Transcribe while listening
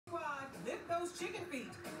those chicken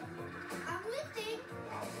feet. I'm lifting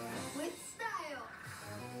with style.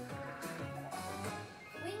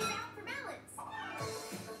 Wings out for balance.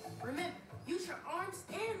 Remember, use your arms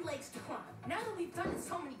and legs to climb. Now that we've done it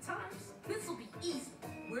so many times, this will be easy.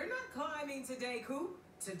 We're not climbing today, Coop.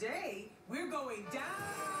 Today, we're going down.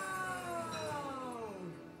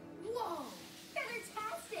 Whoa,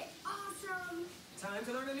 fantastic. Awesome. Time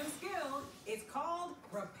to learn a new skill. It's called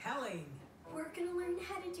rappelling. We're gonna learn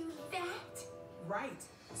how to do that? Right.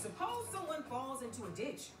 Suppose someone falls into a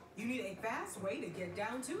ditch. You need a fast way to get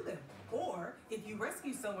down to them. Or, if you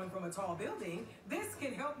rescue someone from a tall building, this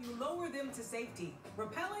can help you lower them to safety.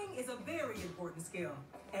 Rappelling is a very important skill.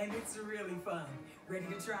 And it's really fun. Ready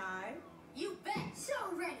to try? You bet. So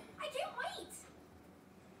ready. I can't wait.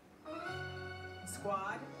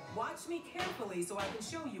 Squad, watch me carefully so I can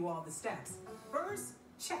show you all the steps. First,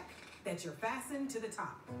 check that you're fastened to the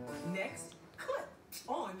top. Next, clip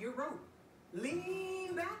on your rope.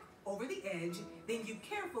 Lean back over the edge, then you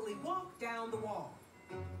carefully walk down the wall.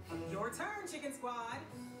 Your turn, Chicken Squad.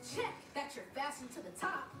 Check that you're fastened to the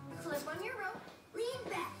top. Clip on your rope. Lean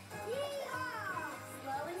back. Yeehaw!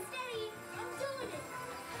 Slow and steady. I'm doing it.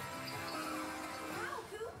 Wow,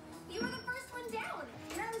 Coop. You were the first one down.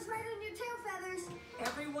 And I was right on your tail feathers.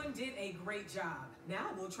 Everyone did a great job. Now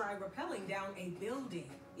we'll try rappelling down a building.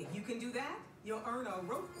 If you can do that, you'll earn a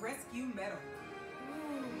rope rescue medal.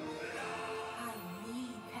 I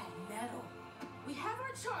need that medal. We have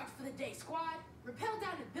our charge for the day, squad. Rappel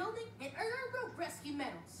down the building and earn our rope rescue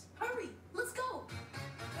medals. Hurry, let's go.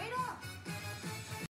 Wait up.